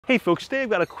Hey folks, today I've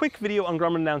got a quick video on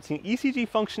Garmin announcing ECG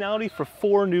functionality for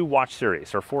 4 new watch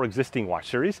series, or 4 existing watch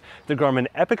series. The Garmin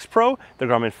Epix Pro, the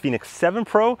Garmin Fenix 7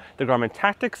 Pro, the Garmin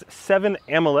Tactix 7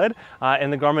 AMOLED,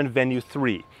 and the Garmin Venu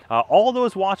 3. All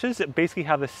those watches basically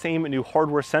have the same new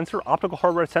hardware sensor, optical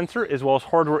hardware sensor, as well as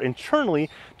hardware internally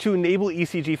to enable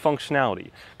ECG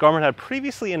functionality. Garmin had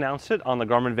previously announced it on the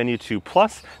Garmin Venu 2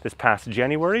 Plus this past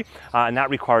January, and that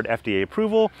required FDA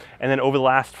approval. And then over the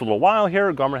last little while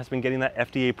here, Garmin has been getting that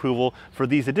FDA approval for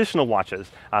these additional watches.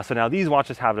 So now these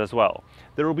watches have it as well.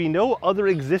 There will be no other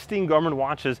existing Garmin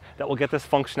watches that will get this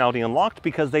functionality unlocked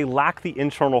because they lack the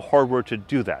internal hardware to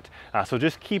do that. So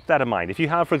just keep that in mind. If you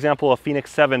have, for example, a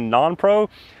Fenix 7 non-Pro,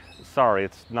 sorry,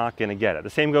 it's not going to get it. The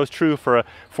same goes true for a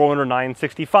 400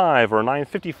 965 or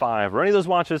 955 or any of those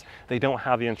watches. They don't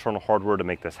have the internal hardware to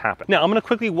make this happen. Now, I'm going to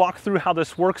quickly walk through how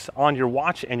this works on your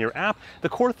watch and your app. The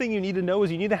core thing you need to know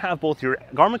is you need to have both your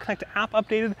Garmin Connect app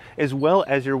updated as well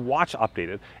as your watch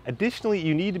updated. Additionally,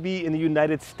 you need to be in the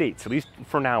United States, at least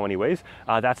for now anyways.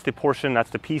 That's the portion,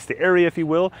 that's the piece, the area, if you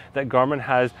will, that Garmin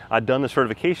has done the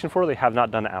certification for. They have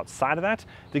not done it outside of that.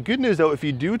 The good news though, if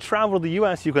you do travel to the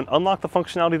US, you can unlock the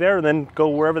functionality there and then go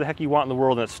wherever the heck you want in the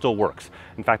world and it still works.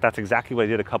 In fact, that's exactly what I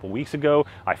did a couple weeks ago.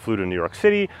 I flew to New York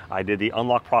City, I did the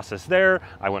unlock process there,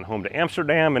 I went home to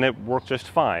Amsterdam and it worked just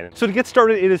fine. So to get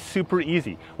started, it is super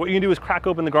easy. What you can do is crack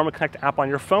open the Garmin Connect app on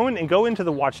your phone and go into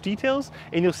the watch details,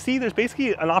 and you'll see there's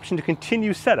basically an option to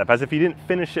continue setup as if you didn't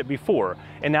finish it before.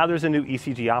 And now there's a new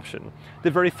ECG option.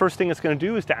 The very first thing it's going to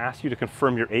do is to ask you to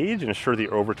confirm your age and ensure that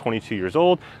you're over 22 years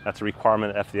old. That's a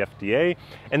requirement of the FDA.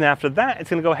 And then after that, it's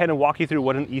going to go ahead and walk you through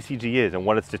what an ECG is and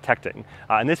what it's detecting.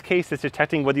 In this case, it's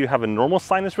detecting whether you have a normal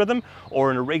sinus rhythm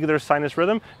or an irregular sinus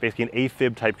rhythm, basically an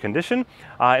Afib type condition,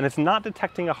 and it's not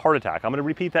detecting a heart attack. I'm going to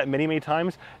repeat that many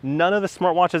times. None of the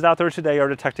smartwatches out there today are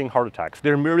detecting heart attacks.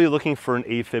 They're merely looking for an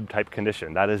Afib type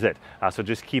condition. That is it. So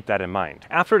just keep that in mind.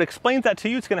 After it explains that to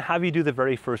you, it's going to have you do the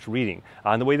very first reading.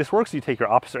 And the way this works, you take your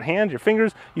opposite hand, your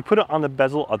fingers, you put it on the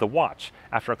bezel of the watch.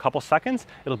 After a couple seconds,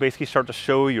 it'll basically start to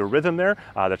show your rhythm there,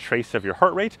 the trace of your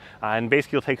heart rate, and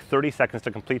basically it'll take 30 seconds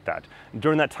to complete that.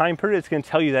 During that time period, it's going to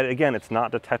tell you that, again, it's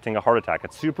not detecting a heart attack.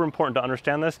 It's super important to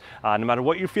understand this. No matter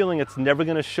what you're feeling, it's never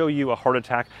going to show you a heart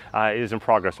attack is in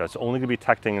progress. It's only going to be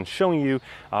detecting and showing you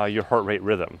your heart rate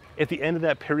rhythm. At the end of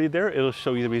that period there, it'll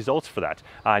show you the results for that.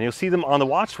 And you'll see them on the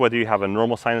watch, whether you have a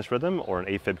normal sinus rhythm or an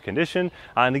Afib condition.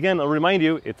 And again, I'll remind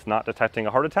you, it's not detecting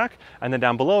a heart attack. And then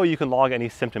down below, you can log any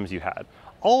symptoms you had.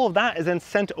 All of that is then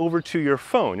sent over to your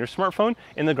phone, your smartphone,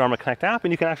 in the Garmin Connect app,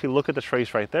 and you can actually look at the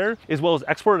trace right there, as well as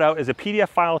export it out as a PDF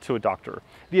file to a doctor.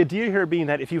 The idea here being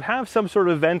that if you have some sort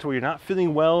of event where you're not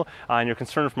feeling well and you're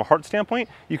concerned from a heart standpoint,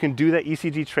 you can do that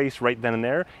ECG trace right then and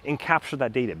there and capture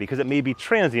that data, because it may be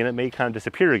transient, it may kind of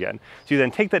disappear again. So you then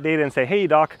take that data and say, hey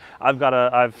doc, I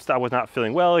was not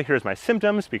feeling well, here's my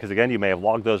symptoms, because again, you may have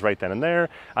logged those right then and there,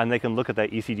 and they can look at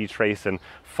that ECG trace and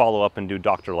follow up and do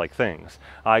doctor-like things.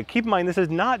 Keep in mind, this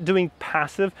is not doing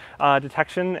passive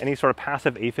detection, any sort of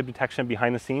passive Afib detection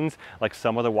behind the scenes like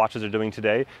some other watches are doing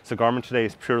today. So Garmin today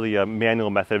is purely a manual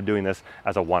method of doing this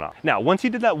as a one-off. Now, once you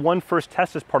did that one first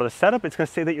test as part of the setup, it's going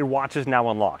to say that your watch is now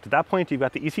unlocked. At that point, you've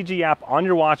got the ECG app on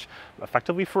your watch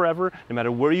effectively forever. No matter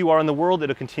where you are in the world,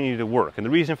 it'll continue to work. And the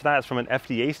reason for that is from an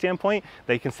FDA standpoint,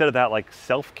 they consider that like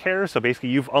self-care. So basically,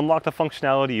 you've unlocked the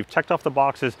functionality, you've checked off the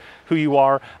boxes, who you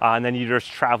are, and then you're just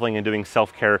traveling and doing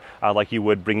self-care like you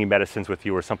would bringing medicines with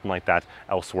you or something like that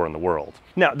elsewhere in the world.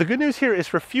 Now, the good news here is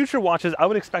for future watches, I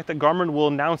would expect that Garmin will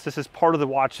announce this as part of the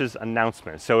watch's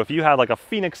announcement. So if you had like a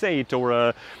Fenix 8 or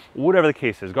a whatever the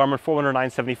case is, Garmin 400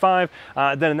 975,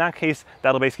 then in that case,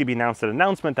 that'll basically be announced an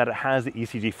announcement that it has the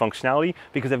ECG functionality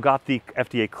because they've got the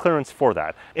FDA clearance for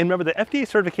that. And remember, the FDA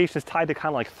certification is tied to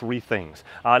kind of like 3 things.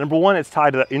 Number 1, it's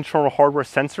tied to the internal hardware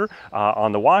sensor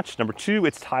on the watch. Number 2,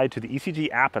 it's tied to the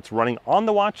ECG app that's running on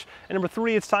the watch. And number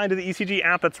 3, it's tied to the ECG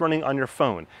app that's running on your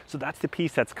phone. So that's the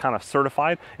piece that's kind of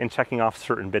certified and checking off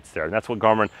certain bits there. And that's what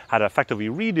Garmin had to effectively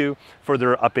redo for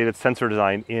their updated sensor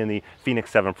design in the Fenix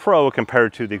 7 Pro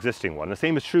compared to the existing one. The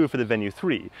same is true for the Venu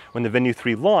 3. When the Venu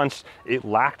 3 launched, it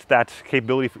lacked that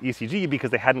capability for ECG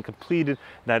because they hadn't completed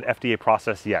that FDA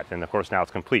process yet. And of course, now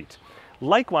it's complete.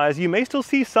 Likewise, you may still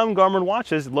see some Garmin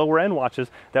watches, lower end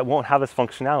watches, that won't have this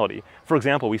functionality. For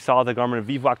example, we saw the Garmin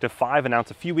ELEVATE V5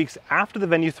 announced a few weeks after the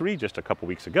Venu 3, just a couple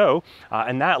weeks ago,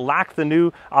 and that lacked the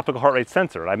new optical heart rate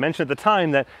sensor. I mentioned at the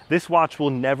time that this watch will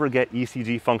never get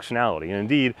ECG functionality, and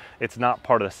indeed, it's not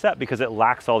part of the set because it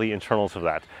lacks all the internals of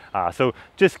that. So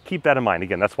just keep that in mind.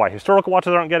 Again, that's why historical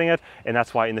watches aren't getting it, and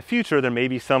that's why in the future there may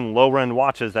be some lower end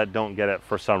watches that don't get it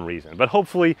for some reason. But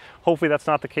hopefully that's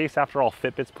not the case. After all,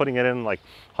 Fitbit's putting it in like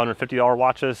 $150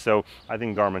 watches, so I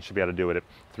think Garmin should be able to do it at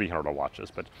 $300 watches,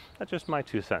 but that's just my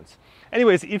 2 cents.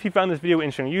 Anyways, if you found this video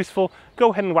interesting and useful,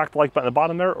 go ahead and whack the like button at the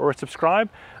bottom there, or subscribe.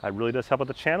 It really does help out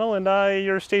the channel, and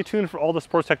stay tuned for all the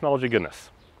sports technology goodness.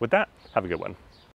 With that, have a good one.